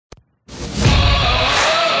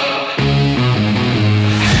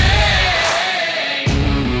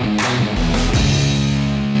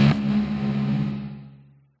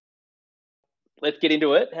get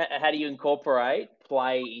into it. How do you incorporate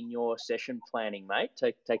play in your session planning, mate?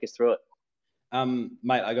 Take us through it.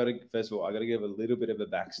 Mate, first of all, I got to give a little bit of a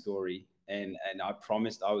backstory, and I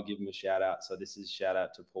promised I would give him a shout out. So this is shout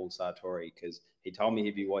out to Paul Sartori, because he told me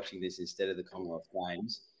he'd be watching this instead of the Commonwealth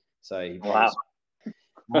Games. So he wow.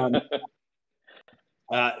 We've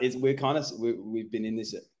been in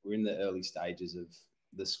this. We're in the early stages of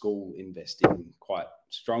the school investing quite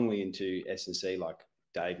strongly into S&C. Like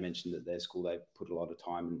Dave mentioned, that their school, they've put a lot of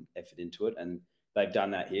time and effort into it, and they've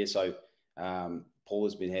done that here. So Paul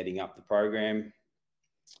has been heading up the program.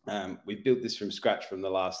 We've built this from scratch from the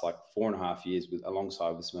last 4.5 years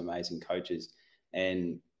alongside with some amazing coaches.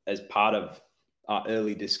 And as part of our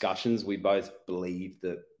early discussions, we both believe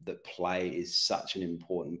that play is such an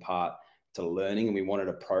important part to learning, and we wanted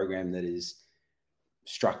a program that is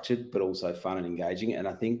structured but also fun and engaging. And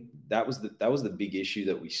I think that was the big issue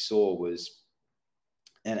that we saw was,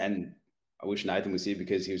 and I wish Nathan was here,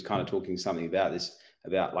 because he was kind of talking something about this,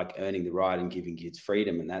 about earning the right and giving kids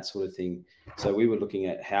freedom and that sort of thing. So we were looking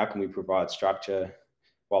at how can we provide structure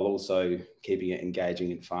while also keeping it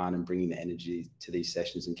engaging and fun and bringing the energy to these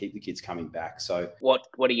sessions and keep the kids coming back. So what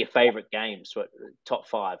are your favourite games? What top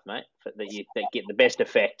 5, mate, that get the best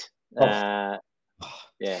effect? Yeah.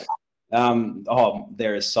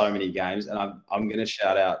 There are so many games, and I'm going to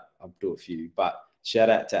shout out. I'll do a few, but shout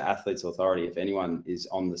out to Athletes Authority. If anyone is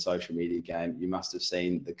on the social media game, you must have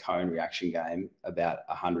seen the cone reaction game about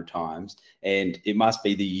 100 times, and it must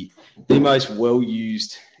be the most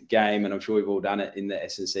well-used game. And I'm sure we've all done it in the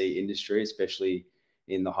S&C industry, especially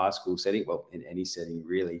in the high school setting. Well, in any setting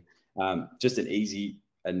really. Just an easy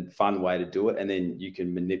and fun way to do it, and then you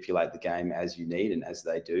can manipulate the game as you need and as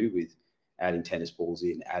they do, with adding tennis balls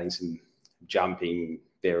in, adding some jumping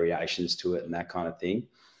variations to it and that kind of thing.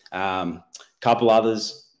 Couple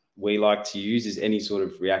others we like to use is any sort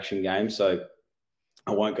of reaction game. So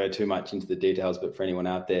I won't go too much into the details, but for anyone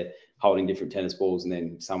out there, holding different tennis balls and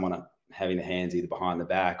then someone having the hands either behind the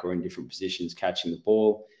back or in different positions catching the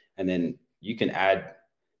ball, and then you can add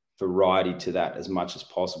variety to that as much as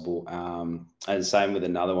possible. And same with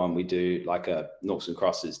another one we do, like a noughts and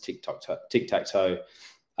crosses, tic-tac-toe.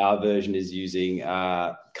 Our version is using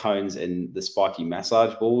cones and the spiky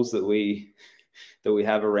massage balls that we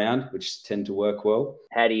have around, which tend to work well.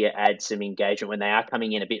 How do you add some engagement when they are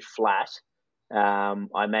coming in a bit flat?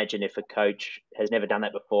 I imagine if a coach has never done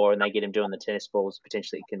that before and they get him doing the tennis balls,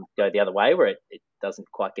 potentially it can go the other way where it doesn't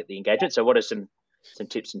quite get the engagement. So what are some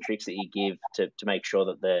tips and tricks that you give to make sure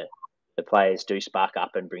that the players do spark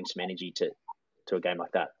up and bring some energy to a game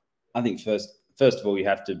like that? I think first of all, you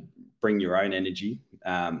have to bring your own energy.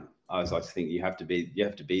 I always like to think you have to be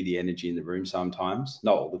the energy in the room sometimes,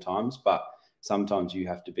 not all the times, but sometimes you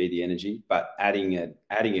have to be the energy. But adding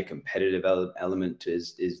a competitive element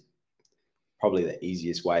is probably the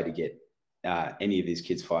easiest way to get any of these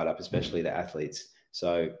kids fired up, especially the athletes.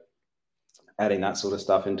 So adding that sort of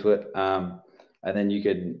stuff into it. And then you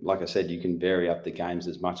could, like I said, you can vary up the games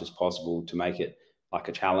as much as possible to make it like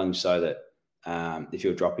a challenge, so that if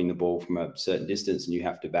you're dropping the ball from a certain distance and you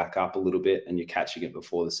have to back up a little bit and you're catching it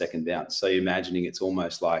before the second bounce. So you're imagining it's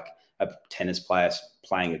almost like a tennis player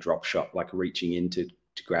playing a drop shot, like reaching in to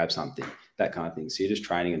grab something, that kind of thing. So you're just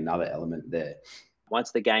training another element there.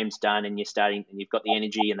 Once the game's done and you've got the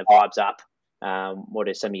energy and the vibes up, what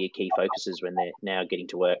are some of your key focuses when they're now getting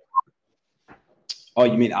to work? Oh,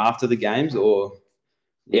 you mean after the games, or?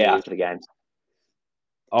 Yeah, after the games.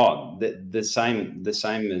 Oh, the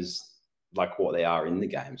same as like what they are in the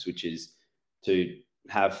games, which is to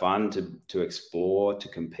have fun, to explore, to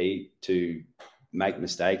compete, to make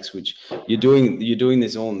mistakes, which you're doing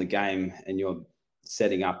this all in the game, and you're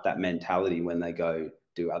setting up that mentality when they go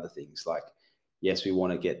do other things. Like, yes, we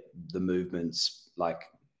want to get the movements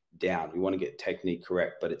down. We want to get technique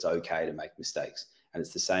correct, but it's okay to make mistakes. And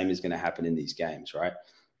it's the same is going to happen in these games, right?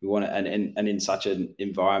 We want to, and in such an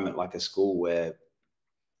environment like a school where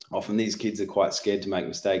often these kids are quite scared to make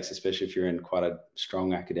mistakes, especially if you're in quite a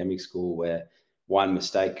strong academic school where one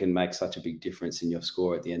mistake can make such a big difference in your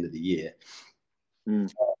score at the end of the year.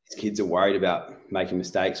 These kids are worried about making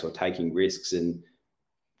mistakes or taking risks, and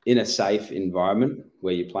in a safe environment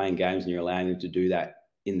where you're playing games and you're allowing them to do that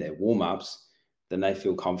in their warm-ups, then they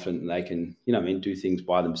feel confident and they can, do things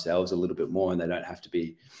by themselves a little bit more, and they don't have to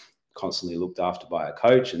be constantly looked after by a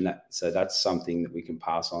coach. And so that's something that we can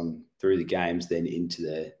pass on through the games, then into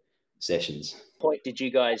their sessions. Point did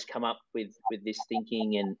you guys come up with this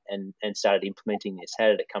thinking and started implementing this? How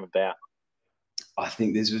did it come about? I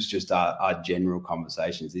think this was just our general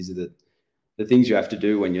conversations. These are the things you have to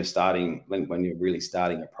do when you're starting, when you're really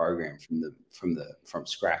starting a program from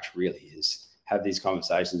scratch, really, is have these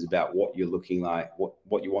conversations about what you're looking like,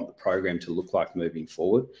 what you want the program to look like moving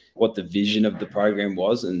forward, what the vision of the program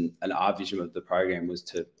was. And our vision of the program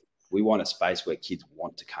was we want a space where kids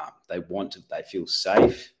want to come. They feel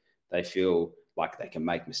safe. They feel like they can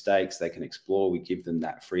make mistakes. They can explore. We give them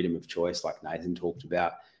that freedom of choice, like Nathan talked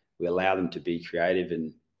about. We allow them to be creative,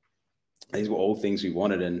 and these were all things we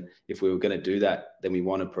wanted. And if we were going to do that, then we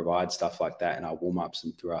want to provide stuff like that in our warm-ups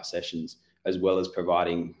and through our sessions, as well as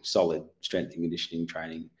providing solid strength and conditioning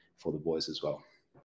training for the boys as well.